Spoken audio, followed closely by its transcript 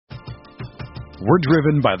We're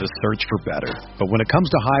driven by the search for better. But when it comes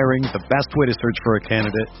to hiring, the best way to search for a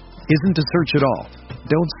candidate isn't to search at all.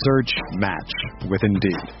 Don't search, match with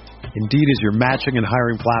Indeed. Indeed is your matching and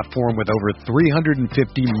hiring platform with over 350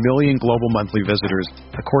 million global monthly visitors,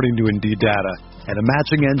 according to Indeed data, and a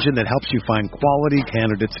matching engine that helps you find quality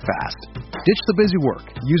candidates fast. Ditch the busy work.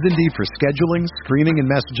 Use Indeed for scheduling, screening, and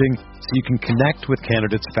messaging so you can connect with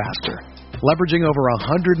candidates faster. Leveraging over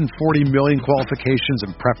 140 million qualifications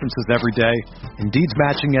and preferences every day, Indeed's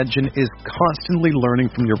matching engine is constantly learning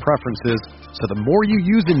from your preferences, so the more you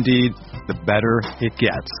use Indeed, the better it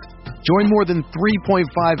gets. Join more than 3.5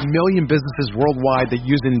 million businesses worldwide that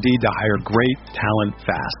use Indeed to hire great talent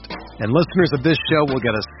fast. And listeners of this show will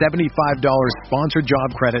get a $75 sponsored job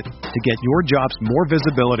credit to get your jobs more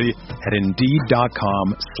visibility at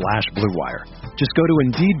Indeed.com/BlueWire. Just go to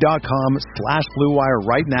Indeed.com/BlueWire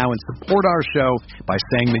right now and support our show by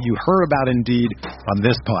saying that you heard about Indeed on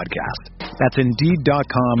this podcast. That's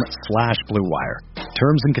Indeed.com/BlueWire.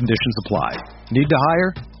 Terms and conditions apply. Need to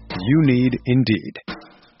hire? You need Indeed.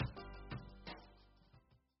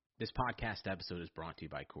 This podcast episode is brought to you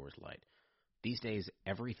by Coors Light. These days,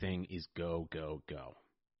 everything is go, go, go.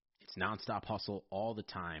 It's nonstop hustle all the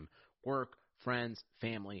time. Work, friends,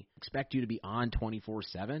 family, expect you to be on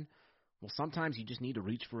 24/7. Well, sometimes you just need to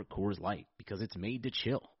reach for a Coors Light because it's made to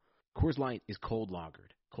chill. Coors Light is cold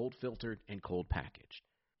lagered, cold filtered, and cold packaged.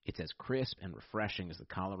 It's as crisp and refreshing as the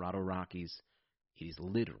Colorado Rockies. It is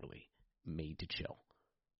literally made to chill.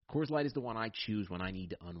 Coors Light is the one I choose when I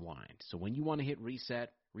need to unwind. So when you want to hit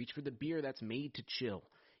reset, reach for the beer that's made to chill.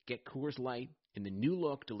 Get Coors Light in the new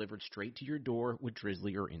look delivered straight to your door with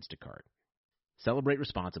Drizzly or Instacart. Celebrate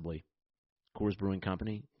responsibly. Coors Brewing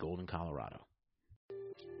Company, Golden, Colorado.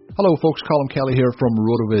 Hello folks, Colin Kelly here from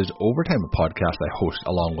RotoViz Overtime, a podcast I host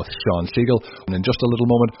along with Sean Siegel. And in just a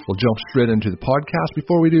little moment, we'll jump straight into the podcast.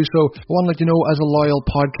 Before we do so, I want to let you know, as a loyal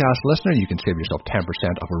podcast listener, you can save yourself 10%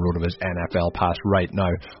 off a RotoViz NFL pass right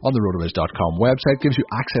now on the RotoViz.com website. It gives you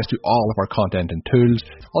access to all of our content and tools.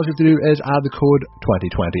 All you have to do is add the code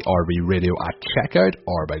 2020RV Radio at checkout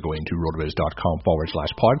or by going to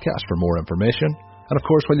RotoViz.com/podcast for more information. And of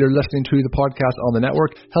course, while you're listening to the podcast on the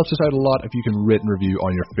network, helps us out a lot if you can rate and review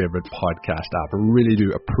on your favorite podcast app. I really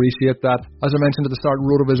do appreciate that. As I mentioned at the start,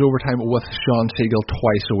 RotoViz Overtime with Sean Siegel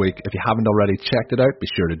twice a week. If you haven't already checked it out, be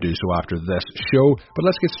sure to do so after this show. But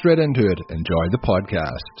let's get straight into it. Enjoy the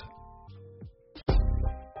podcast.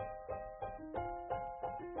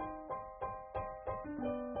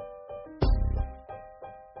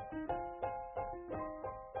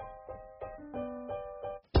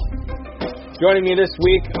 Joining me this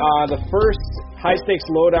week, the first high-stakes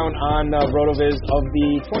lowdown on RotoViz of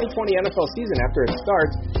the 2020 NFL season after it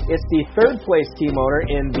starts. It's the third-place team owner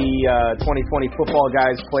in the 2020 Football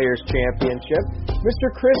Guys Players Championship,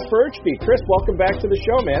 Mr. Chris Birchby. Chris, welcome back to the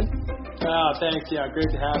show, man. Oh, thanks. Yeah,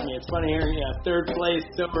 great to have me. It's funny hearing third place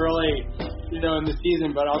so early, in the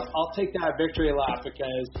season, but I'll take that victory lap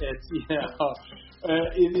because it's,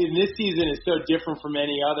 in this season is so different from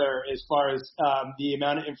any other as far as the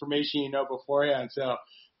amount of information beforehand. So,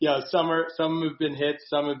 some have been hits,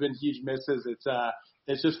 some have been huge misses.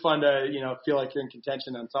 It's just fun to feel like you're in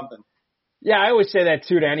contention on something. Yeah, I always say that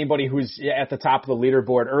too to anybody who's at the top of the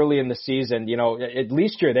leaderboard early in the season. At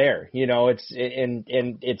least you're there.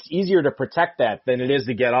 It's easier to protect that than it is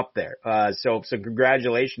to get up there. So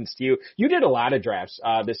congratulations to you. You did a lot of drafts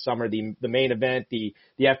this summer. The main event, the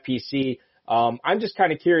FPC. I'm just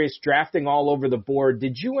kind of curious, drafting all over the board,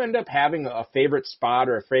 did you end up having a favorite spot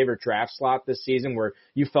or a favorite draft slot this season where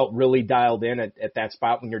you felt really dialed in at that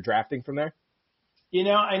spot when you're drafting from there?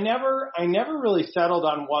 I never really settled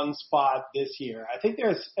on one spot this year. I think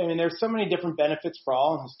there's so many different benefits for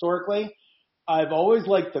all. And historically, I've always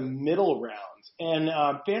liked the middle rounds. And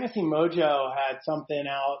Fantasy Mojo had something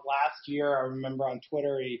out last year. I remember on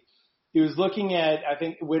Twitter, he was looking at, I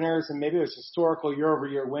think, winners, and maybe it was historical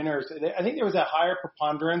year-over-year winners. I think there was a higher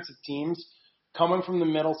preponderance of teams coming from the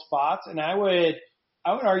middle spots, and I would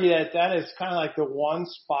argue that is kind of like the one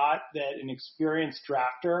spot that an experienced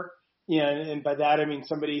drafter, and by that I mean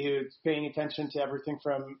somebody who's paying attention to everything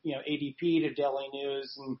from ADP to Daily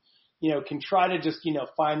News, and can try to just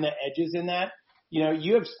find the edges in that.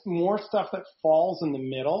 You have more stuff that falls in the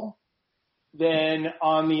middle than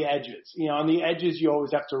on the edges. On the edges, you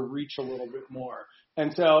always have to reach a little bit more.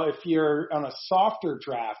 And so if you're on a softer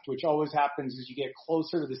draft, which always happens as you get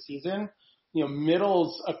closer to the season,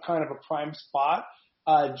 middle's a kind of a prime spot,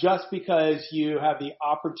 just because you have the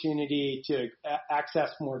opportunity to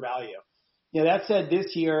access more value. That said,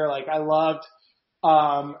 this year, I loved,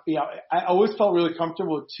 I always felt really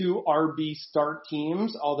comfortable with two RB start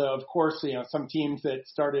teams, although of course, some teams that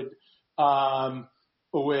started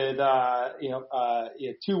with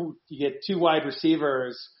you get two wide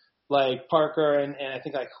receivers like Parker and I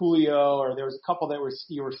think like Julio, or there was a couple that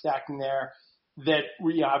you were stacking there that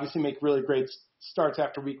obviously make really great starts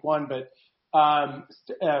after week one. But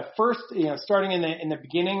first, starting in the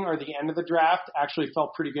beginning or the end of the draft actually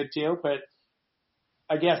felt pretty good too. But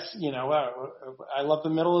I guess, I love the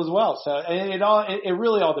middle as well. So it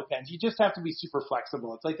really all depends. You just have to be super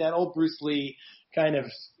flexible. It's like that old Bruce Lee kind of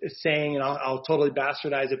saying, and I'll totally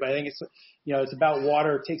bastardize it, but I think it's, it's about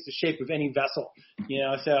water. It takes the shape of any vessel,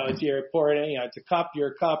 so it's you're pouring it, it's a cup, you're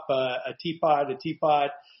a cup, a teapot,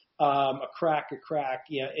 a crack.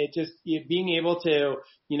 It just, being able to,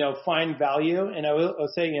 find value. And I will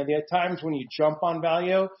say, there are times when you jump on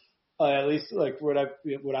value, at least like what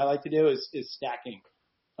I like to do is stacking.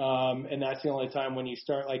 And that's the only time when you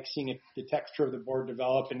start like seeing the texture of the board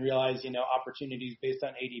develop and realize, opportunities based on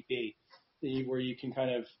ADP where you can kind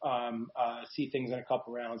of see things in a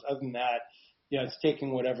couple rounds. Other than that, it's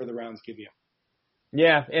taking whatever the rounds give you.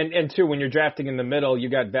 Yeah, and too, when you're drafting in the middle, you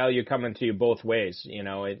got value coming to you both ways,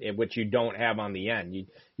 which you don't have on the end.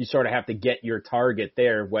 You sort of have to get your target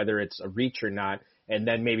there, whether it's a reach or not, and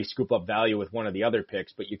then maybe scoop up value with one of the other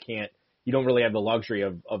picks, but you don't really have the luxury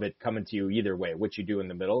of it coming to you either way, which you do in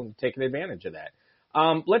the middle, and taking advantage of that.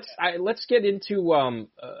 Let's get into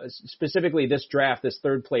specifically this draft, this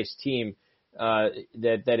third place team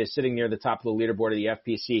that is sitting near the top of the leaderboard of the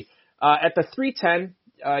FPC. At the 310,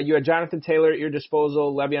 you had Jonathan Taylor at your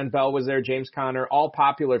disposal. Le'Veon Bell was there, James Conner, all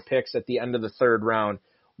popular picks at the end of the third round.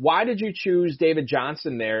 Why did you choose David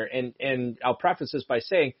Johnson there? And I'll preface this by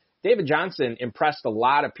saying David Johnson impressed a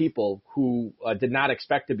lot of people who did not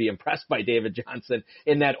expect to be impressed by David Johnson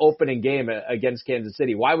in that opening game against Kansas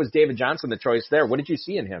City. Why was David Johnson the choice there? What did you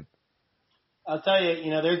see in him? I'll tell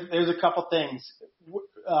you, there's a couple things.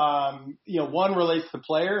 One relates to the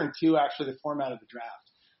player, and two, actually the format of the draft.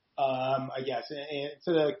 I guess. And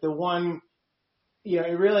so like the one,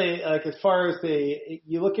 it really, like as far as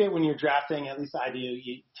you look at when you're drafting, at least I do,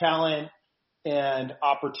 talent and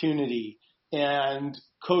opportunity and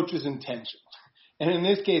coach's intention. And in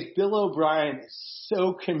this case, Bill O'Brien is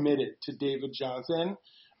so committed to David Johnson.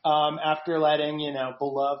 After letting,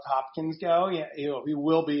 beloved Hopkins go, he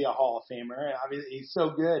will be a Hall of Famer. Obviously, he's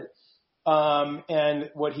so good.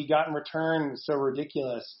 And what he got in return was so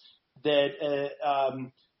ridiculous that,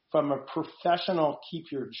 from a professional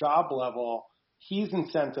keep your job level, he's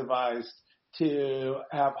incentivized to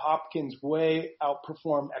have Hopkins way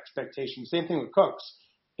outperform expectations. Same thing with Cooks,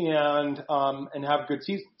 and have good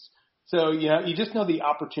seasons. So, you just know the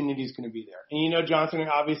opportunity is going to be there. And Johnson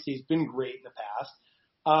obviously has been great in the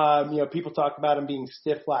past. People talk about him being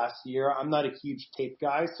stiff last year. I'm not a huge tape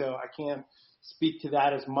guy, so I can't speak to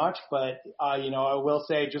that as much. But, I will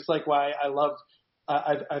say, just like why I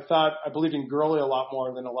believed in Gurley a lot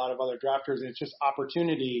more than a lot of other drafters, and it's just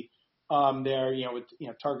opportunity there, with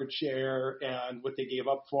target share and what they gave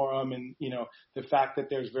up for him, and the fact that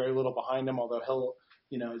there's very little behind him, although Hill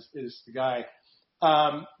is the guy.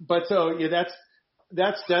 But so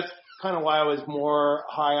that's kind of why I was more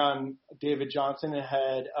high on David Johnson and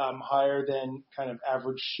had higher than kind of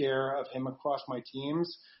average share of him across my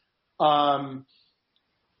teams. I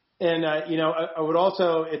would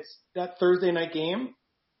also, it's that Thursday night game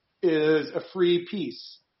is a free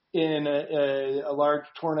piece in a large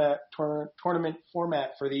tournament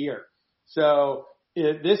format for the year. So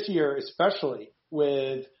this year, especially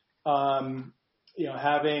with,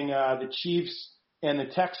 having the Chiefs and the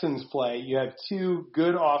Texans play, you have two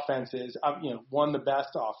good offenses, one the best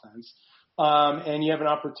offense, and you have an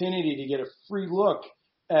opportunity to get a free look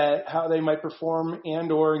at how they might perform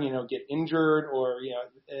and or get injured or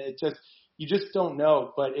you just don't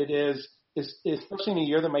know. But it is especially in a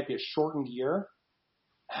year that might be a shortened year,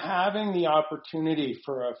 having the opportunity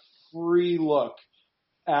for a free look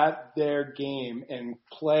at their game and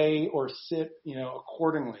play or sit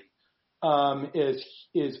accordingly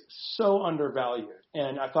is so undervalued.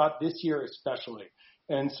 And I thought this year especially.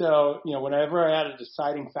 And so whenever I had a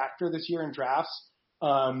deciding factor this year in drafts,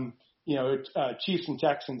 Chiefs and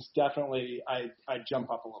Texans, definitely I'd jump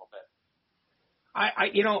up a little bit.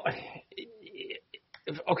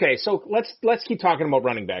 Okay, so let's keep talking about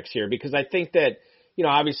running backs here, because I think that,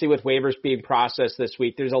 obviously with waivers being processed this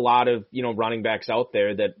week, there's a lot of, running backs out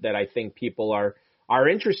there that I think people are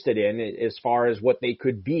interested in as far as what they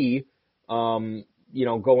could be,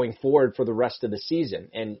 going forward for the rest of the season.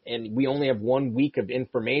 And we only have 1 week of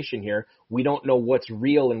information here. We don't know what's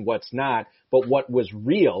real and what's not, but what was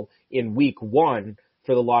real in week 1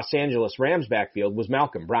 for the Los Angeles Rams backfield was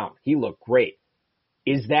Malcolm Brown. He looked great.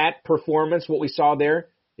 Is that performance, what we saw there,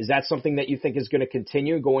 Is that something that you think is going to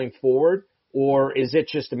continue going forward? Or is it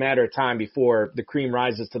just a matter of time before the cream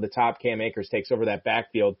rises to the top? Cam Akers takes over that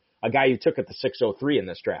backfield, a guy you took at the 603 in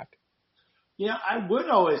this draft. Yeah, I would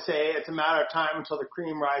always say it's a matter of time until the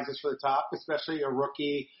cream rises for the top, especially a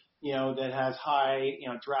rookie, that has high,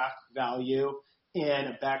 draft value in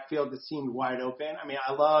a backfield that seemed wide open. I mean,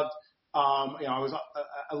 I loved,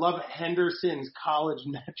 I loved Henderson's college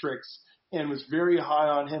metrics and was very high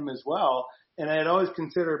on him as well. And I had always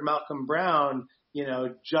considered Malcolm Brown,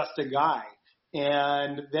 just a guy.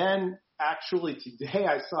 And then actually today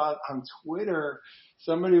I saw on Twitter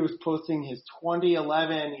somebody was posting his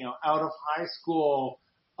 2011, out of high school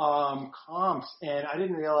comps, and I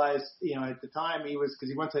didn't realize, at the time he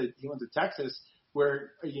went to Texas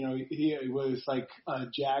where he was like a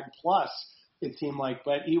Jag plus, it seemed like,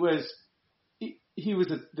 but he was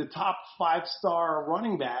the top 5-star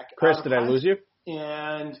running back. Chris, did I lose you?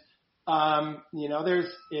 And is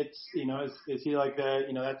he like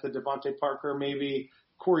that's the Devontae Parker, maybe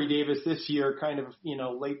Corey Davis this year, kind of,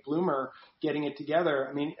 late bloomer getting it together.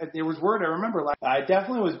 I mean, there was word, I remember, I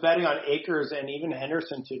definitely was betting on Akers and even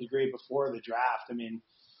Henderson to a degree before the draft. I mean,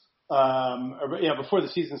 before the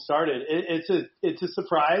season started. It's a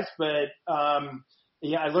surprise, but,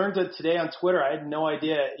 I learned that today on Twitter. I had no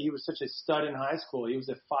idea he was such a stud in high school. He was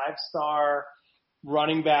a 5-star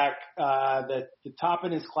running back, the top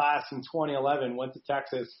in his class in 2011, went to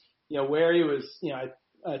Texas, where he was,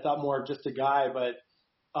 I thought more of just a guy, but,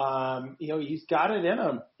 he's got it in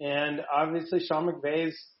him. And obviously Sean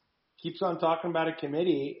McVay keeps on talking about a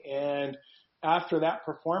committee. And after that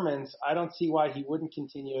performance, I don't see why he wouldn't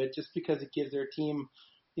continue it, just because it gives their team,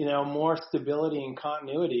 more stability and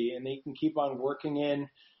continuity, and they can keep on working in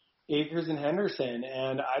Akers and Henderson.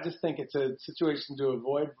 And I just think it's a situation to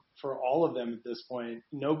avoid for all of them at this point.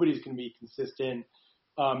 Nobody's going to be consistent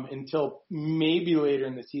until maybe later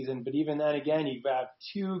in the season. But even then, again, you have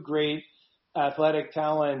two great athletic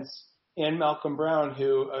talents and Malcolm Brown,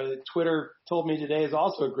 who Twitter told me today is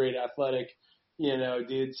also a great athletic,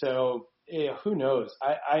 dude. So who knows?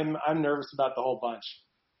 I'm nervous about the whole bunch.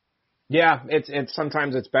 Yeah, it's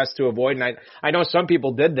sometimes it's best to avoid, and I know some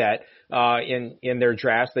people did that in their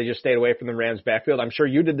drafts. They just stayed away from the Rams backfield. I'm sure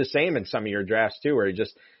you did the same in some of your drafts too, where you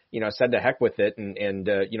just said to heck with it and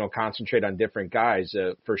concentrate on different guys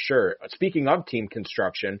for sure. Speaking of team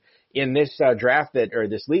construction, in this draft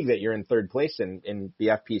this league that you're in third place in the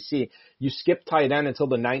FPC, you skipped tight end until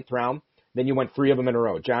the 9th round. Then you went 3 of them in a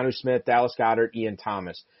row: Jonnu Smith, Dallas Goedert, Ian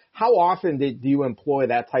Thomas. How often do you employ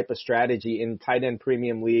that type of strategy in tight end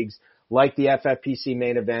premium leagues, like the FFPC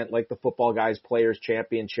main event, like the Football Guys Players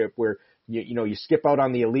Championship, where you skip out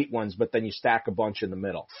on the elite ones, but then you stack a bunch in the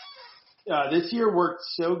middle? This year worked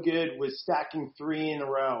so good with stacking 3 in a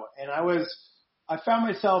row, and I found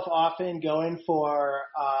myself often going for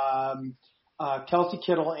Kelsey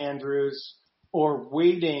Kittle Andrews, or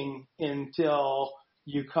waiting until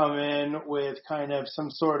you come in with kind of some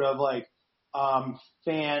sort of like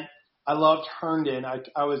fan. I loved Herndon. I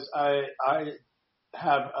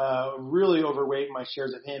have really overweight my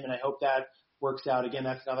shares of him, and I hope that works out. Again,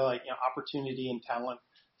 that's another opportunity and talent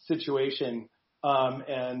situation.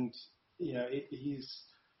 And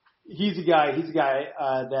he's a guy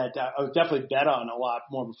that I would definitely bet on a lot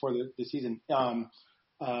more before the season. Ebron,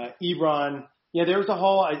 there was a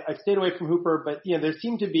whole. I stayed away from Hooper, but there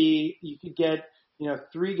seemed to be, you could get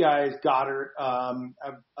 3 guys. Goddard,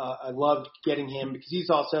 I loved getting him because he's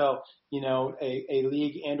also a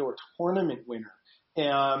league and or tournament winner.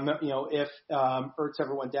 If Ertz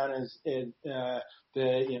ever went down and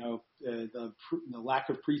the lack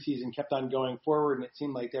of preseason kept on going forward, and it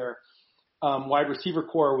seemed like their wide receiver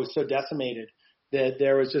core was so decimated that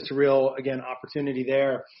there was just a real, again, opportunity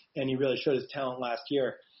there, and he really showed his talent last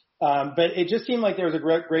year. But it just seemed like there was a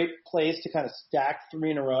great place to kind of stack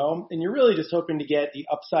 3 in a row, and you're really just hoping to get the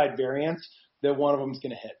upside variance that one of them is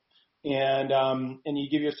going to hit. And you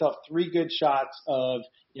give yourself 3 good shots of,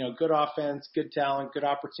 good offense, good talent, good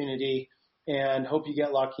opportunity, and hope you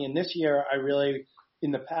get lucky. And this year,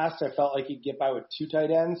 in the past, I felt like you'd get by with 2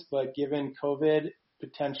 tight ends, but given COVID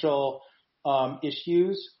potential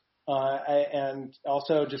issues, and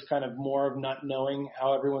also just kind of more of not knowing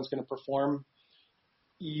how everyone's going to perform,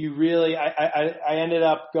 I ended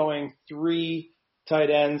up going 3 tight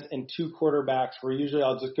ends and 2 quarterbacks, where usually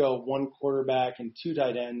I'll just go 1 quarterback and 2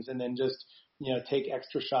 tight ends and then just, take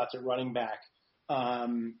extra shots at running back.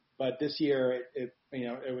 But this year it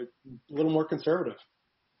was a little more conservative.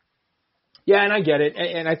 Yeah, and I get it.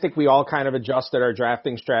 And I think we all kind of adjusted our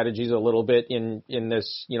drafting strategies a little bit in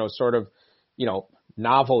this, sort of,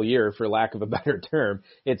 novel year, for lack of a better term.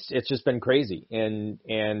 It's just been crazy, and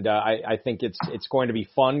I think it's going to be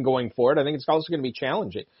fun going forward. I think it's also going to be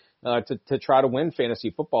challenging to try to win fantasy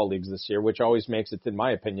football leagues this year, which always makes it, in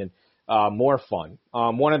my opinion, more fun.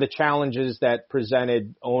 One of the challenges that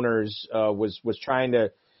presented owners was trying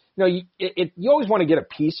to, you always want to get a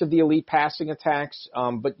piece of the elite passing attacks,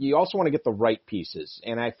 but you also want to get the right pieces.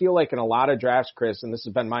 And I feel like in a lot of drafts, Chris, and this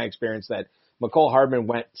has been my experience, that Mecole Hardman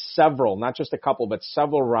went several, not just a couple, but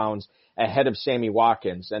several rounds ahead of Sammy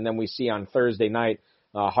Watkins. And then we see on Thursday night,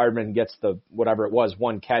 Hardman gets whatever it was,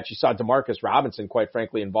 one catch. You saw Demarcus Robinson, quite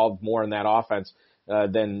frankly, involved more in that offense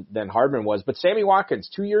than Hardman was. But Sammy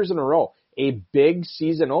Watkins, 2 years in a row, a big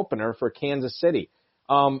season opener for Kansas City.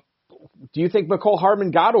 Do you think Mecole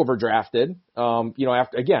Hardman got overdrafted?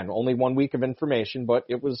 After, again, only 1 week of information, but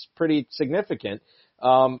it was pretty significant.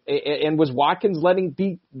 And was Watkins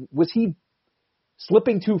was he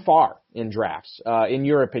slipping too far in drafts, in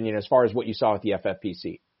your opinion, as far as what you saw with the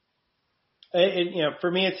FFPC?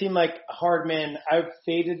 For me, it seemed like Hardman, I've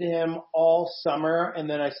faded him all summer, and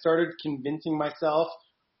then I started convincing myself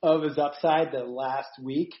of his upside the last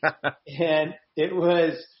week. And it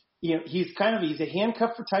was, he's a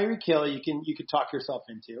handcuff for Tyreek Hill. You could talk yourself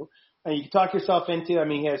into. He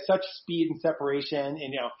has such speed and separation,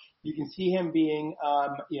 and, you can see him being,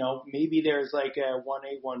 maybe there's like a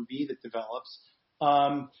 1A, 1B that develops.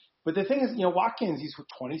 But the thing is, Watkins, he's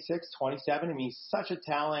 26, 27. He's such a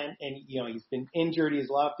talent, and, he's been injured. He has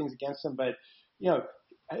a lot of things against him. But,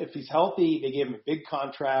 if he's healthy, they gave him a big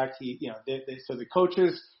contract. So the coach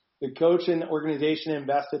and the organization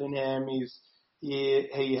invested in him.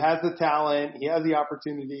 He has the talent. He has the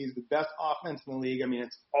opportunities, the best offense in the league.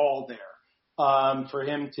 It's all there, for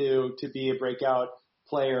him to be a breakout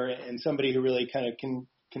player and somebody who really kind of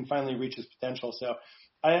can finally reach his potential. So,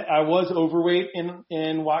 I was overweight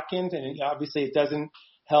in Watkins, and obviously it doesn't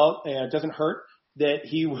help. It doesn't hurt that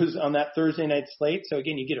he was on that Thursday night slate. So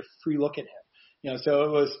again, you get a free look at him.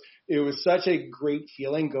 So it was such a great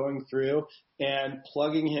feeling going through and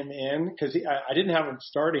plugging him in, because I didn't have him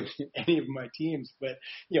starting in any of my teams, but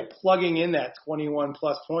plugging in that 21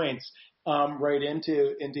 plus points right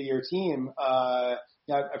into your team. I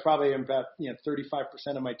probably am about 35%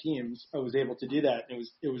 of my teams I was able to do that, and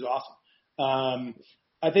it was awesome.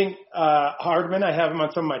 I think Hardman, I have him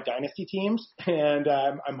on some of my dynasty teams, and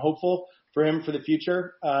I'm hopeful for him for the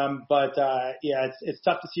future. But it's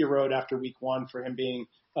tough to see a road after week one for him being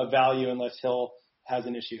a value unless Hill has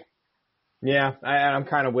an issue. Yeah, I'm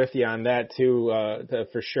kind of with you on that too,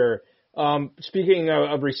 for sure. Speaking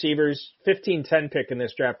of receivers, 15-10 pick in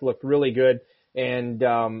this draft looked really good, and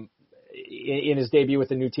in his debut with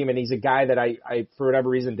the new team, and he's a guy that I for whatever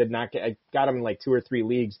reason did not get. I got him in like 2 or 3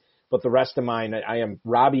 leagues. But the rest of mine, I am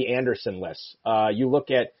Robbie Anderson-less. You look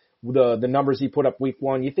at the numbers he put up week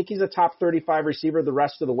one, you think he's a top 35 receiver the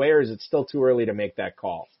rest of the way, or is it still too early to make that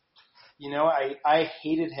call? I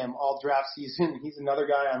hated him all draft season. He's another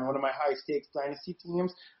guy on one of my high-stakes dynasty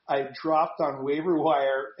teams. I dropped on waiver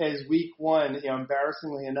wire as week one,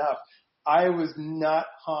 embarrassingly enough. I was not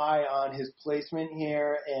high on his placement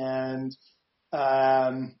here, and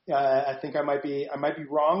I think I might be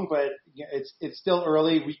wrong, but it's still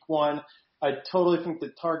early, week one. I totally think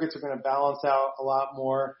the targets are going to balance out a lot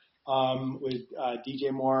more with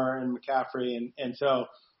DJ Moore and McCaffrey, and so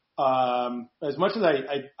as much as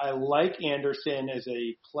I like Anderson as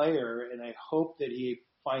a player, and I hope that he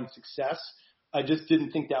finds success, I just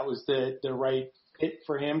didn't think that was the right fit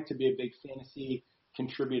for him to be a big fantasy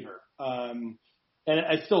contributor, and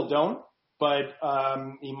I still don't. But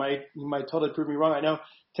he might totally prove me wrong. I know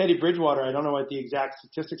Teddy Bridgewater. I don't know what the exact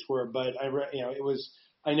statistics were, but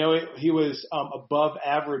he was above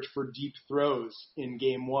average for deep throws in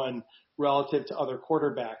game one relative to other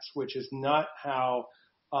quarterbacks, which is not how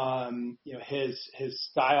his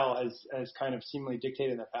style has kind of seemingly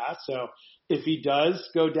dictated in the past. So if he does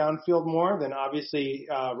go downfield more, then obviously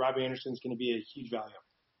Robbie Anderson is going to be a huge value.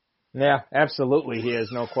 Yeah, absolutely. He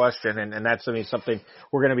is, no question. And that's something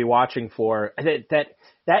we're going to be watching for.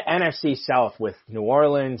 That NFC South with New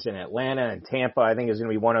Orleans and Atlanta and Tampa, I think is going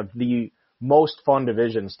to be one of the most fun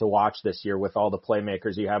divisions to watch this year with all the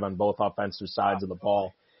playmakers you have on both offensive sides of the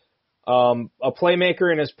ball. A playmaker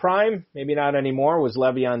in his prime, maybe not anymore, was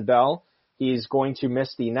Le'Veon Bell. He's going to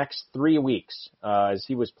miss the next 3 weeks as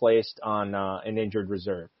he was placed on an injured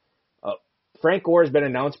reserve. Frank Gore has been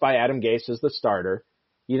announced by Adam Gase as the starter.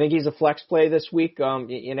 You think he's a flex play this week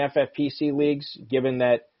in FFPC leagues, given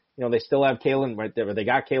that they still have Kalen right there? They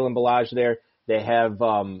got Kalen Ballage there. They have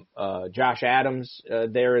Josh Adams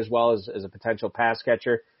there as well as a potential pass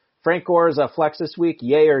catcher. Frank Gore is a flex this week,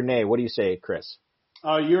 yay or nay? What do you say, Chris?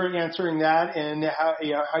 Oh, you're answering that, and how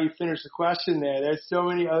you finish the question there. There's so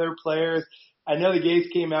many other players. I know the Gays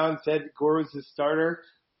came out and said Gore was the starter,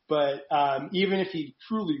 but even if he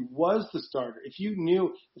truly was the starter, if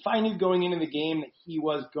I knew going into the game that he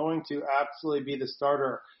was going to absolutely be the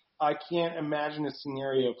starter, I can't imagine a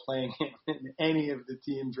scenario playing him in any of the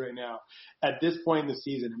teams right now at this point in the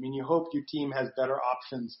season. I mean, you hope your team has better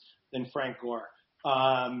options than Frank Gore.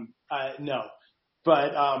 No.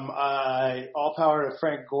 But all power to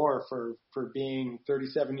Frank Gore for being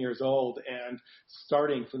 37 years old and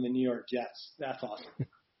starting for the New York Jets. That's awesome.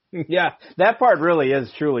 Yeah, that part really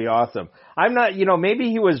is truly awesome. I'm not,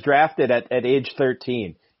 maybe he was drafted at age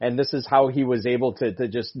 13, and this is how he was able to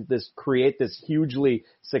just create this hugely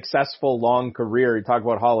successful long career. You talk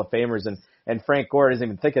about Hall of Famers, and Frank Gore doesn't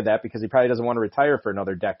even think of that because he probably doesn't want to retire for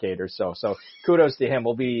another decade or so. So kudos to him.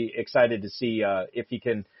 We'll be excited to see if he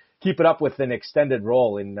can keep it up with an extended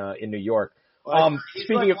role in New York.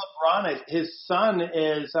 Speaking of LeBron, his son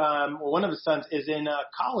is one of his sons is in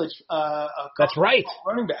college. That's right,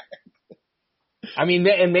 running back. I mean,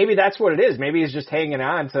 and maybe that's what it is. Maybe he's just hanging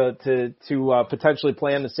on to potentially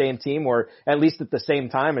play on the same team or at least at the same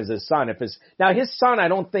time as his son. Now his son, I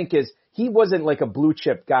don't think he wasn't like a blue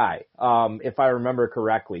chip guy, if I remember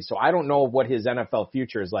correctly. So I don't know what his NFL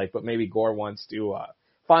future is like, but maybe Gore wants to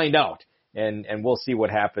find out. And we'll see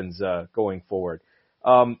what happens going forward.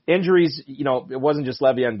 Injuries, it wasn't just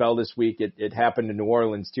Le'Veon Bell this week. It happened in New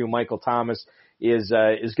Orleans too. Michael Thomas is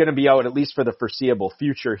going to be out at least for the foreseeable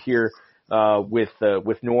future here with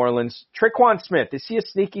New Orleans. Tre'Quan Smith, is he a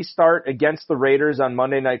sneaky start against the Raiders on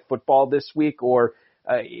Monday Night Football this week, or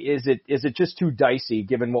is it just too dicey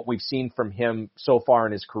given what we've seen from him so far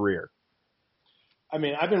in his career? I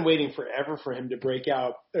mean, I've been waiting forever for him to break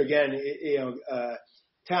out again.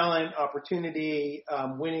 Talent, opportunity,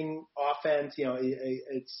 winning offense.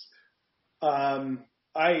 It's.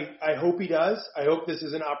 I hope he does. I hope this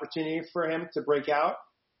is an opportunity for him to break out.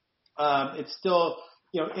 It's still,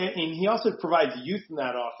 and he also provides youth in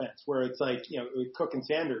that offense where it's like, Cook and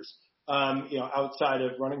Sanders, outside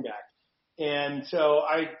of running back. And so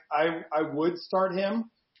I would start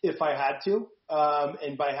him if I had to.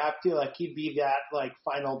 And by have to, like, he'd be that like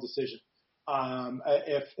final decision.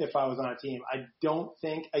 If I was on a team, I don't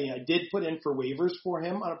think I did put in for waivers for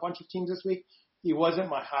him on a bunch of teams this week. He wasn't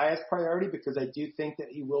my highest priority because I do think that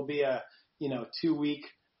he will be a 2-week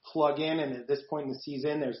plug-in, and at this point in the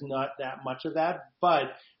season, there's not that much of that. But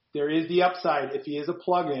there is the upside if he is a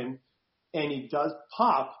plug-in and he does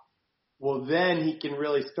pop. Well, then he can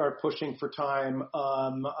really start pushing for time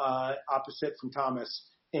opposite from Thomas,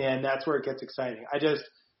 and that's where it gets exciting. I just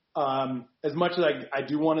as much as I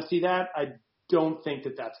do want to see that, I don't think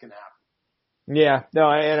that that's going to happen. Yeah,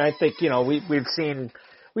 no, and I think we've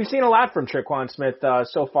seen a lot from Tre'Quan Smith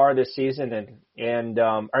so far this season, and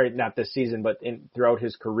or not this season, but throughout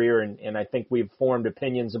his career, and I think we've formed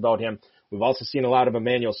opinions about him. We've also seen a lot of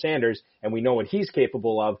Emmanuel Sanders, and we know what he's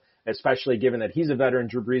capable of, especially given that he's a veteran.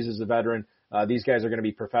 Drew Brees is a veteran. These guys are going to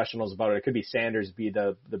be professionals about it. It could be Sanders be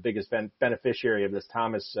the biggest beneficiary of this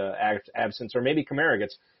Thomas absence, or maybe Kamara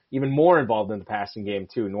gets even more involved in the passing game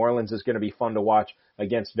too. New Orleans is going to be fun to watch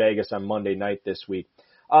against Vegas on Monday night this week.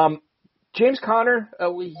 James Conner,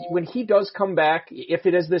 when he does come back, if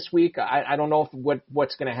it is this week, I don't know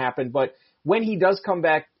what's going to happen, but when he does come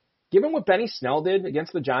back, given what Benny Snell did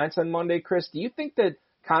against the Giants on Monday, Chris, do you think that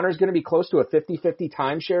Connor's going to be close to a 50-50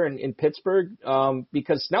 timeshare in Pittsburgh?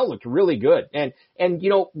 Because Snell looked really good. And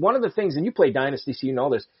one of the things, and you play Dynasty, so you know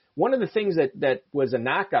this, one of the things that was a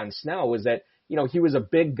knock on Snell was that, he was a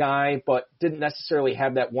big guy, but didn't necessarily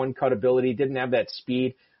have that one-cut ability, didn't have that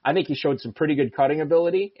speed. I think he showed some pretty good cutting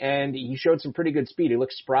ability, and he showed some pretty good speed. He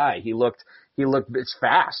looked spry. He looked it's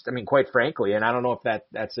fast. I mean, quite frankly, and I don't know if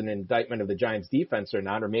that's an indictment of the Giants' defense or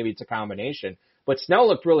not, or maybe it's a combination. But Snell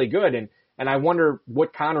looked really good, and I wonder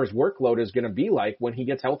what Connor's workload is going to be like when he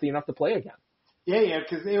gets healthy enough to play again. Yeah,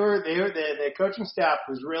 because the coaching staff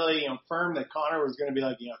was really firm that Connor was going to be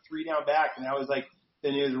like 3 down back, and that was like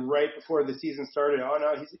then it was right before the season started. Oh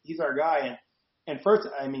no, he's our guy, and first,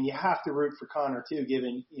 I mean, you have to root for Connor too,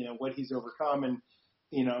 given what he's overcome, and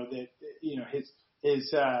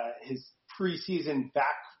his preseason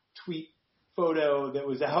back tweet photo that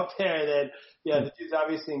was out there that the dude's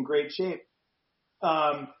obviously in great shape.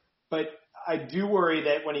 But I do worry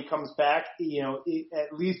that when he comes back,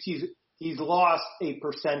 at least he's lost a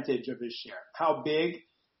percentage of his share. How big,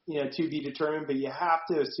 to be determined, but you have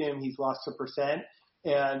to assume he's lost a percent.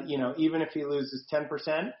 And, even if he loses 10%,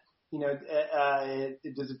 does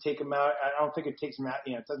it take him out? I don't think it takes him out.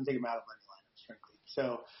 It doesn't take him out of any lineups, frankly.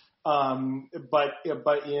 So But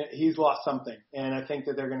he's lost something, and I think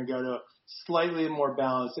that they're going to go to slightly more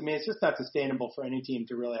balanced. I mean, it's just not sustainable for any team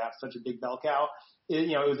to really have such a big bell cow. It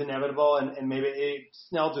was inevitable, and maybe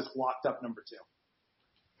Snell just locked up number 2.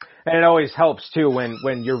 And it always helps too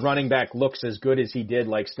when your running back looks as good as he did,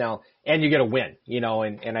 like Snell, and you get a win,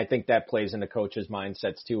 and I think that plays into coaches'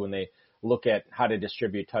 mindsets too when they look at how to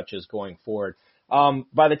distribute touches going forward.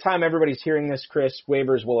 By the time everybody's hearing this, Chris,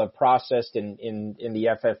 waivers will have processed in the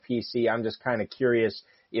FFPC. I'm just kind of curious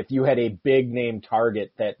if you had a big name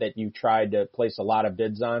target that you tried to place a lot of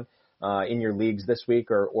bids on in your leagues this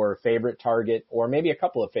week, or a favorite target, or maybe a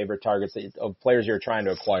couple of favorite targets of players you're trying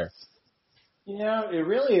to acquire. It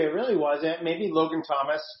really wasn't. Maybe Logan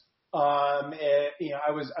Thomas. I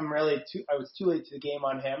was too late to the game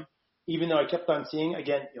on him, even though I kept on seeing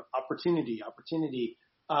again, opportunity,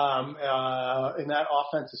 in that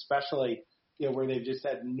offense, especially, where they've just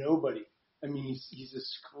had nobody. I mean,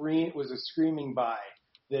 it was a screaming buy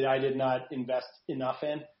that I did not invest enough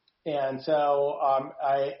in. And so,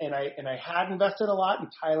 I had invested a lot in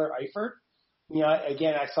Tyler Eifert.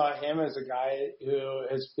 Again, I saw him as a guy who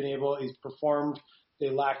has he's performed. They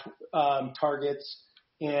lacked targets,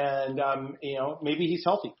 and maybe he's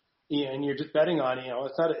healthy. And you're just betting on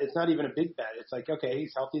it's not even a big bet. It's like, okay,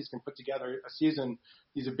 he's healthy, he can put together a season.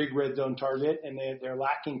 He's a big red zone target, and they're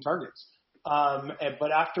lacking targets.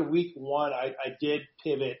 But after week 1, I did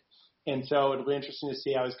pivot, and so it'll be interesting to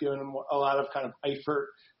see. I was giving him a lot of kind of Eifert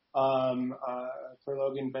for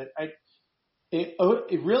Logan, but it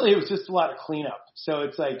was just a lot of cleanup. So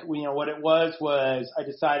it's like, what it was I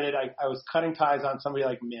decided I was cutting ties on somebody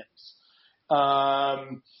like Mims.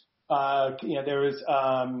 There was,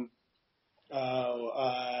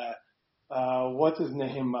 what's his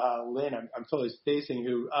name? Lynn, I'm totally spacing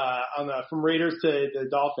who, from Raiders to the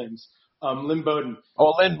Dolphins, Lynn Bowden.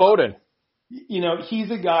 Oh, Lynn Bowden.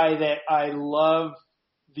 He's a guy that I love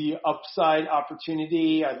the upside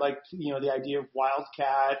opportunity. I like, the idea of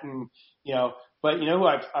Wildcat and, but who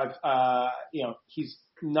I've he's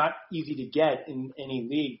not easy to get in any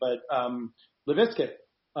league, but, Laviska,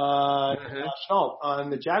 Shenault on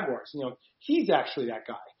the Jaguars, he's actually that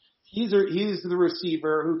guy. He's the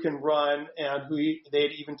receiver who can run and who they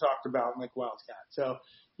had even talked about like Wildcat. So,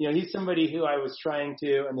 he's somebody who I was trying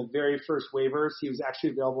to, in the very first waivers, he was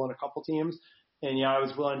actually available in a couple teams. And I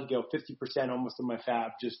was willing to go 50% almost of my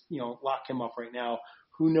fab, just, lock him up right now.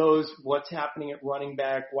 Who knows what's happening at running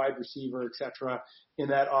back, wide receiver, et cetera, in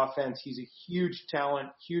that offense. He's a huge talent,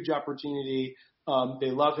 huge opportunity.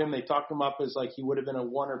 They love him. They talked him up as like he would have been a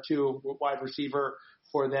 1 or 2 wide receiver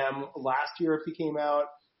for them last year if he came out.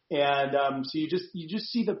 And so you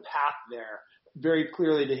just see the path there very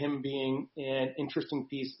clearly to him being an interesting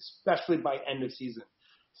piece, especially by end of season.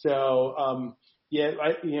 So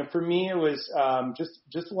for me it was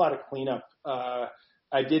just a lot of cleanup.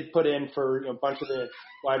 I did put in for a bunch of the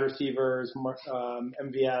wide receivers,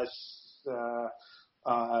 MVS.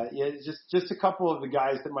 Just a couple of the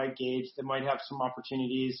guys that might gauge, that might have some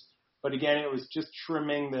opportunities. But again, it was just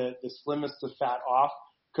trimming the slimmest of fat off,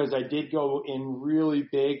 because I did go in really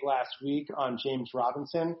big last week on James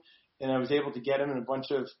Robinson, and I was able to get him in a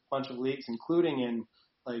bunch of leagues, including in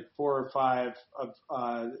like 4 or 5 of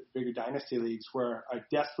bigger dynasty leagues where I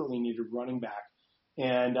desperately needed running back.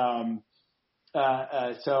 And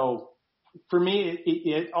so for me,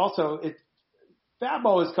 it fab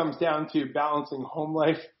always comes down to balancing home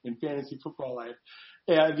life and fantasy football life.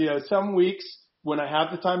 And, some weeks when I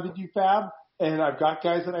have the time to do fab and I've got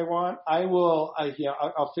guys that I want,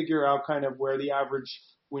 I'll figure out kind of where the average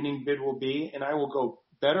winning bid will be, and I will go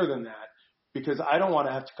better than that, because I don't want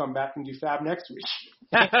to have to come back and do fab next week.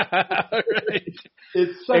 Right.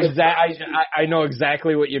 I know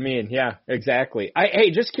exactly what you mean. Yeah, exactly.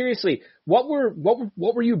 Hey, just curiously, what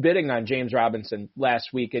were you bidding on James Robinson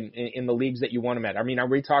last week in the leagues that you won him at? I mean, are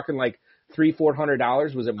we talking like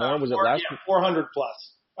 $300-400? Was it more? Was it less? Yeah, 400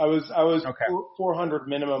 plus. I was okay. 400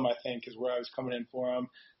 minimum, I think, is where I was coming in for him.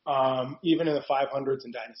 Even in the 500s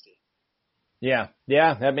in Dynasty. Yeah,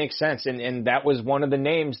 that makes sense. And that was one of the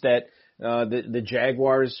names that the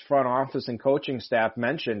Jaguars front office and coaching staff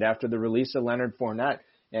mentioned after the release of Leonard Fournette,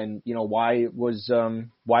 and why it was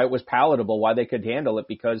palatable, why they could handle it,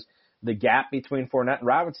 because the gap between Fournette and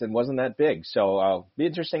Robinson wasn't that big. So be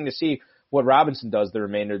interesting to see what Robinson does the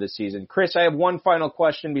remainder of the season. Chris, I have one final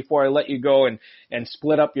question before I let you go and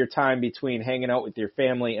split up your time between hanging out with your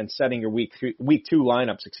family and setting your week 2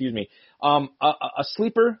 lineups. A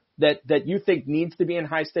sleeper that you think needs to be in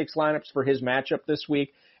high stakes lineups for his matchup this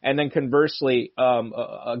week. And then conversely,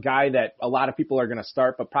 a guy that a lot of people are going to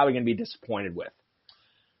start, but probably going to be disappointed with.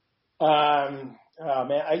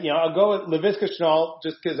 Man, I'll go with Laviska Shenault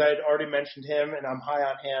just because I had already mentioned him and I'm high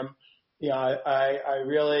on him. I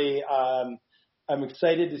really, I'm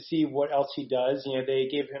excited to see what else he does. They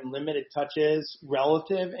gave him limited touches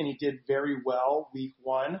relative, and he did very well week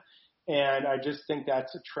 1. And I just think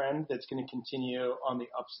that's a trend that's going to continue on the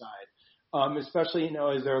upside, especially,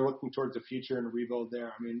 as they're looking towards the future and rebuild there.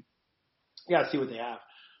 I mean, you got to see what they have.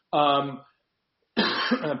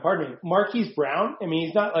 Pardon me, Marquise Brown. I mean,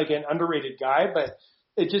 he's not like an underrated guy, but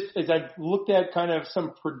it just, as I've looked at kind of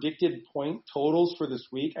some predicted point totals for this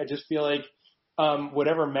week, I just feel like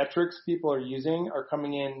whatever metrics people are using are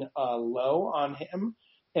coming in low on him.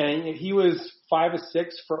 And he was 5 of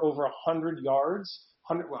 6 for over 100 yards,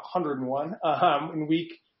 101 in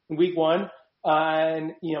week 1,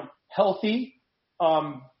 and healthy,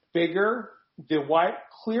 bigger. The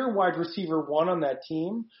clear wide receiver 1 on that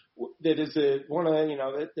team that is one of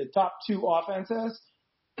the top 2 offenses.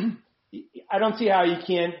 I don't see how you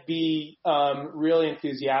can't be really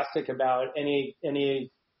enthusiastic about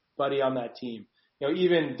anybody on that team.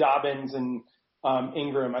 Even Dobbins and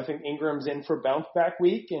Ingram. I think Ingram's in for bounce back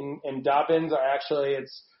week, and Dobbins are actually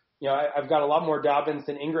I've got a lot more Dobbins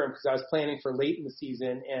than Ingram because I was planning for late in the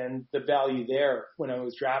season and the value there when I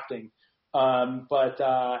was drafting. I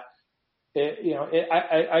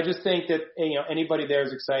just think that anybody there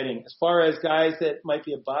is exciting. As far as guys that might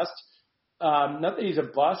be a bust, not that he's a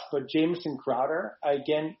bust, but Jamison Crowder,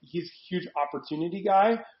 again, he's a huge opportunity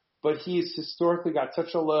guy, but he's historically got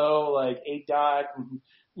such a low ADOT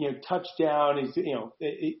and touchdown.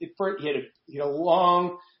 He had a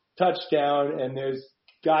long touchdown, and there's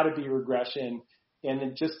got to be regression, and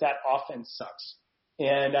then just that offense sucks.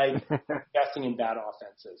 And I'm investing in bad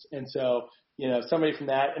offenses, and so. Somebody from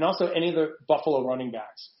that, and also any of the Buffalo running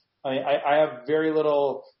backs. I have very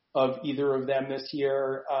little of either of them this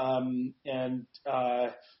year, and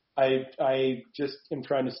I just am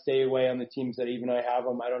trying to stay away on the teams that even I have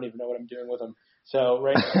them. I don't even know what I'm doing with them. So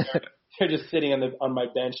right now they're just sitting on my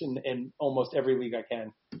bench in almost every league I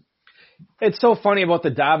can. It's so funny about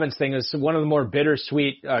the Dobbins thing. It's one of the more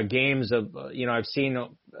bittersweet games of I've seen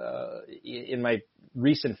in my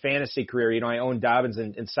recent fantasy career. I own Dobbins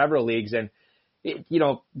in several leagues, and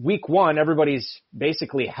week 1, everybody's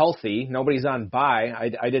basically healthy. Nobody's on bye.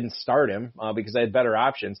 I didn't start him because I had better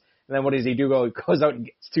options. And then what does he do? Goes out and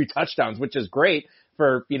gets 2 touchdowns, which is great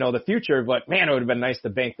for, the future. But man, it would have been nice to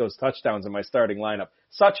bank those touchdowns in my starting lineup.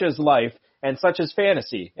 Such is life and such is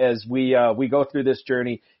fantasy as we go through this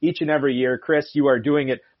journey each and every year. Chris, you are doing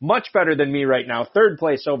it much better than me right now. 3rd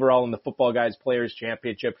place overall in the Football Guys Players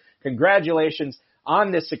Championship. Congratulations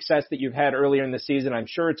on this success that you've had earlier in the season. I'm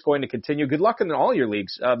sure it's going to continue. Good luck in all your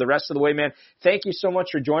leagues the rest of the way, man. Thank you so much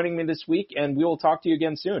for joining me this week, and we will talk to you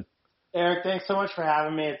again soon. Eric, thanks so much for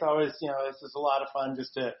having me. It's always, this is a lot of fun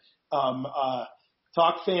just to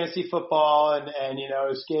talk fantasy football and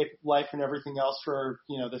escape life and everything else for,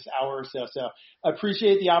 this hour or so. So I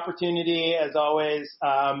appreciate the opportunity as always,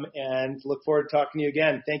 and look forward to talking to you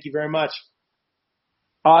again. Thank you very much.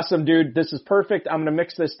 Awesome, dude. This is perfect. I'm going to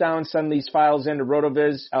mix this down, send these files into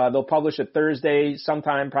RotoViz. They'll publish it Thursday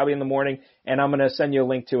sometime, probably in the morning, and I'm going to send you a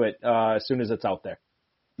link to it as soon as it's out there.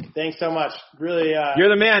 Thanks so much. Really, you're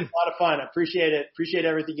the man. A lot of fun. I appreciate it. Appreciate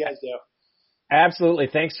everything you guys do. Absolutely.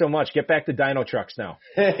 Thanks so much. Get back to Dino Trucks now.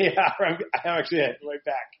 Yeah, I'm actually right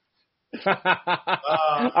back.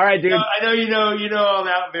 All right, dude. I know you know all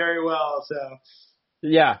that very well, so.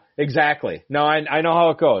 Yeah, exactly. No, I know how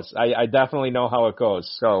it goes. I definitely know how it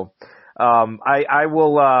goes. So, I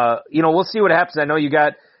will, we'll see what happens. I know you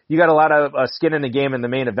got a lot of skin in the game in the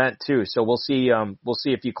main event too. So we'll see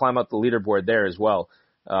if you climb up the leaderboard there as well.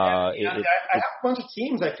 I have a bunch of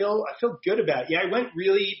teams I feel good about. Yeah,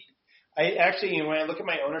 I actually, when I look at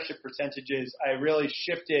my ownership percentages, I really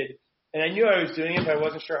shifted, and I knew I was doing it, but I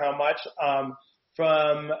wasn't sure how much,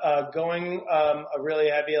 from going a really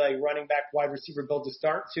heavy running back wide receiver build to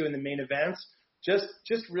start to in the main events,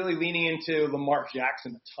 just really leaning into Lamar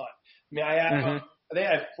Jackson a ton. I mean, I think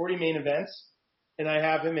I have 40 main events, and I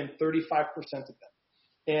have him in 35% of them.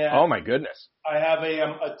 And oh my goodness! I have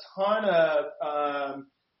a ton of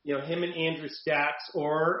him and Andrew stacks,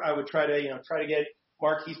 or I would try to get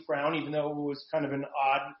Marquise Brown, even though it was kind of an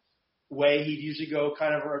odd way. He'd usually go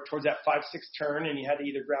kind of towards that 5-6 turn, and you had to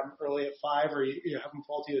either grab him early at 5 or you have him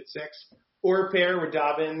fall to you at 6, or a pair with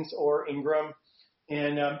Dobbins or Ingram,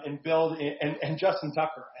 and build and Justin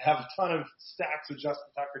Tucker. I have a ton of stacks with Justin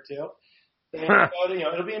Tucker too, and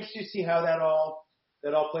it'll be interesting to see how that all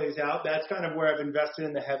plays out. That's kind of where I've invested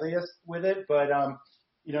in the heaviest with it, but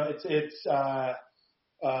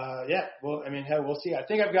yeah. Well, I mean, we'll see. I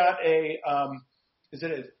think I've got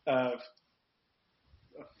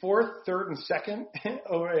fourth, third, and second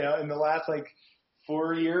in the last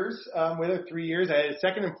 4 years. With it, 3 years. I had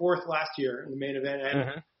second and fourth last year in the main event.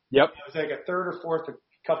 And Yep. It was a third or fourth a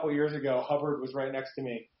couple of years ago. Hubbard was right next to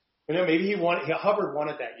me. But no, maybe Hubbard won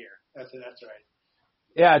it that year. That's right.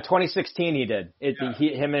 Yeah, 2016 he did.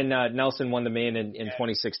 Him and Nelson won the main in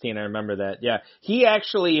 2016. I remember that. Yeah, he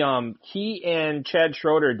actually he and Chad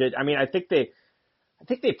Schroeder did. I mean, I think they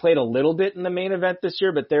played a little bit in the main event this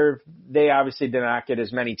year, but they obviously did not get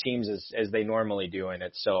as many teams as they normally do in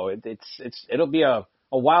it. So it'll be a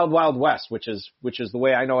wild west, which is the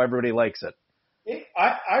way I know everybody likes it.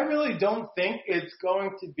 I really don't think it's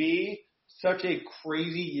going to be such a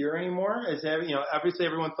crazy year anymore. As obviously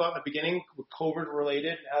everyone thought in the beginning with COVID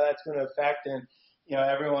related, how that's going to affect, and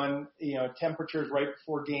everyone, temperatures right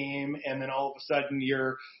before game, and then all of a sudden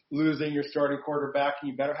you're losing your starting quarterback, and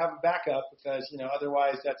you better have a backup because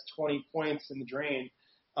otherwise that's 20 points in the drain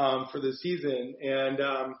for the season. And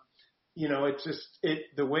it's just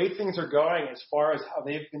the way things are going as far as how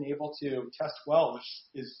they've been able to test well, which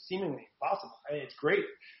is seemingly impossible. I mean, it's great,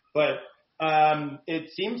 but it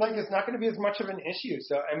seems like it's not going to be as much of an issue.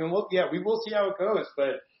 So, I mean, we will see how it goes,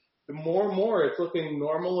 but the more and more it's looking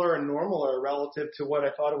normaler and normaler relative to what I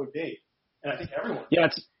thought it would be. And I think everyone. Yeah,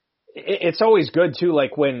 it's always good too,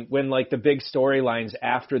 like when the big storylines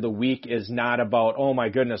after the week is not about, oh my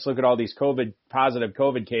goodness, look at all these positive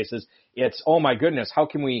COVID cases. It's, oh my goodness, how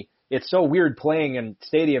can we, it's so weird playing in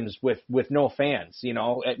stadiums with no fans,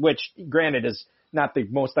 which granted is not the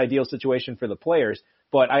most ideal situation for the players.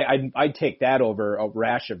 But I'd take that over a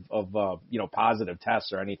rash of positive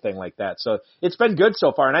tests or anything like that. So it's been good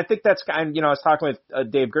so far. And I think that's kind of, I was talking with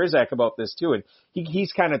Dave Grzak about this too. And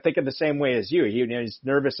he's kind of thinking the same way as you. He's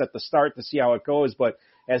nervous at the start to see how it goes. But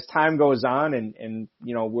as time goes on and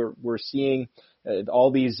we're seeing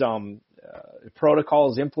all these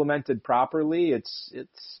protocols implemented properly, it's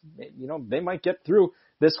they might get through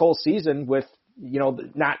this whole season with,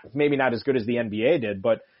 maybe not as good as the NBA did,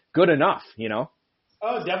 but good enough,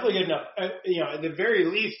 Oh, definitely good enough. At the very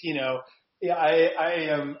least, I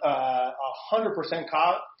am 100%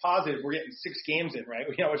 positive we're getting 6 games in, right?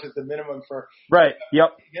 Which is the minimum for right.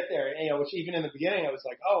 Yep. To get there. And, which even in the beginning I was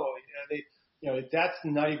like, that's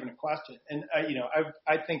not even a question. And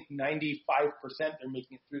I think 95% they're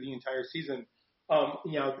making it through the entire season.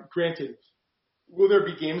 Granted, will there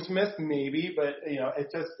be games missed? Maybe, but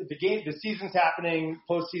it's just the season's happening.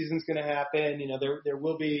 Postseason's going to happen. There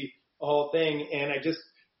will be a whole thing, and I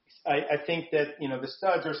think that the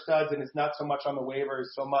studs are studs, and it's not so much on the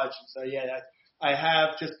waivers so much. And so I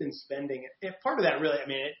have just been spending it. And part of that really, I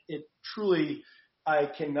mean, it truly, I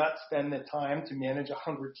cannot spend the time to manage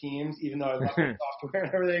 100 teams, even though I love the software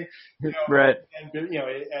and everything. Right. And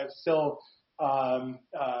I'm still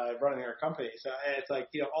running our company, so it's like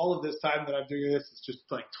all of this time that I'm doing this is just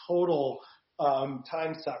like total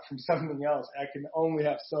time suck from something else. I can only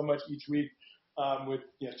have so much each week. With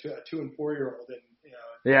 2 and 4 year old, and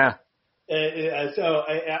yeah. So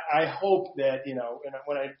I hope that and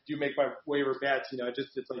when I do make my waiver bets,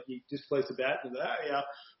 it's like you just place a bet and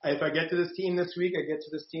if I get to this team this week, I get to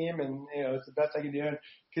this team, and it's the best I can do,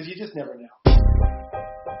 because you just never know.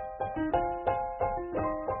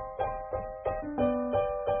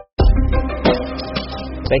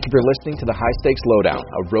 Thank you for listening to the High Stakes Lowdown,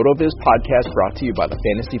 a RotoViz podcast brought to you by the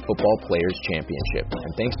Fantasy Football Players Championship.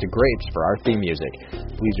 And thanks to Grapes for our theme music.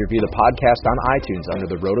 Please review the podcast on iTunes under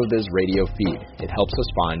the RotoViz radio feed. It helps us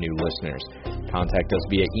find new listeners. Contact us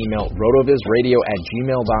via email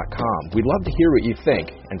rotovizradio@gmail.com. We'd love to hear what you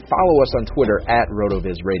think, and follow us on Twitter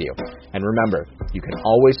 @RotoVizRadio. And remember, you can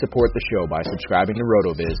always support the show by subscribing to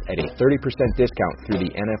RotoViz at a 30% discount through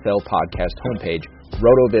the NFL podcast homepage,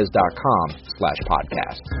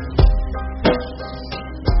 rotoviz.com/podcast.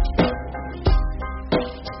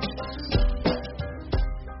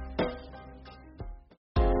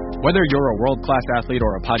 Whether you're a world-class athlete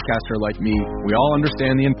or a podcaster like me, we all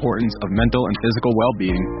understand the importance of mental and physical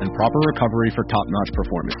well-being and proper recovery for top-notch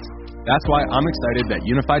performance. That's why I'm excited that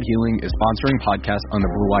Unified Healing is sponsoring podcasts on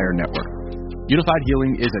the Blue Wire Network. Unified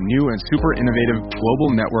Healing is a new and super innovative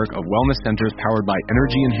global network of wellness centers powered by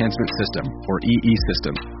Energy Enhancement System, or EE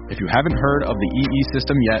System. If you haven't heard of the EE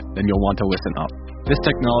System yet, then you'll want to listen up. This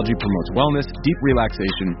technology promotes wellness, deep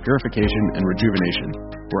relaxation, purification, and rejuvenation.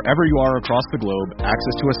 Wherever you are across the globe,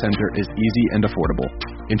 access to a center is easy and affordable.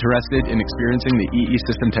 Interested in experiencing the EE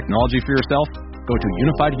System technology for yourself? Go to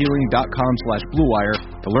unifiedhealing.com/bluewire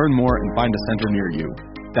to learn more and find a center near you.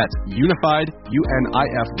 That's unified,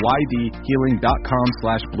 UNIFYD,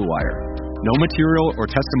 healing.com/bluewire. No material or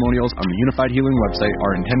testimonials on the Unified Healing website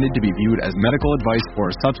are intended to be viewed as medical advice or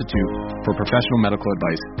a substitute for professional medical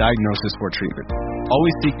advice, diagnosis, or treatment.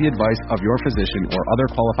 Always seek the advice of your physician or other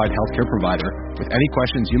qualified healthcare provider with any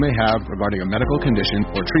questions you may have regarding a medical condition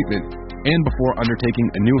or treatment and before undertaking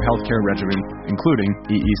a new healthcare regimen, including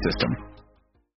EE system.